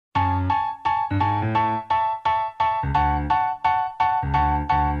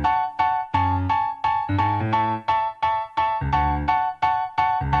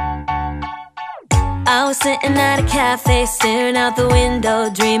sitting at a cafe, staring out the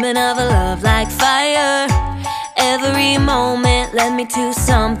window, dreaming of a love like fire. Every moment led me to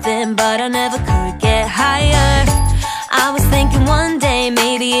something, but I never could get higher. I was thinking one day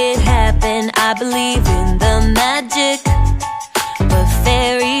maybe it happened. I believe in the magic, but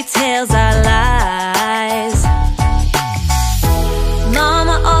fairy tales are lies.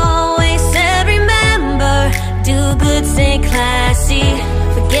 Mama always said, remember, do good, stay classy,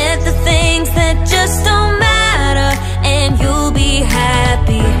 forget the things that just don't matter, and you'll be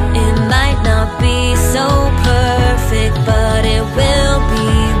happy. It might not be so perfect, but it will be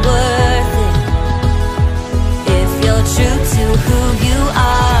worth it if you're true to who you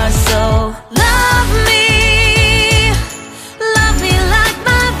are. So love me like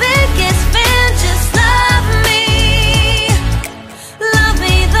my biggest fan. Just love me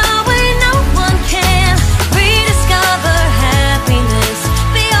the way no one can. Rediscover happiness,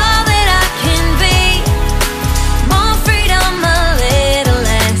 be all that I can be. More freedom, a little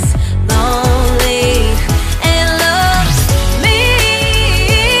less lonely. And love me,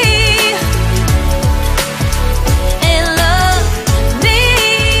 and love me.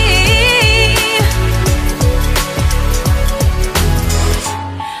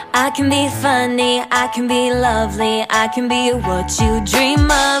 I can be funny, I can be lovely, I can be what you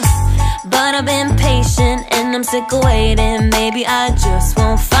dream of. But I've been patient and I'm sick of waiting. Maybe I just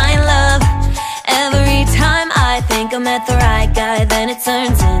won't find love. Every time I think I met the right guy, then it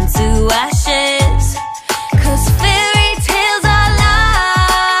turns into ashes.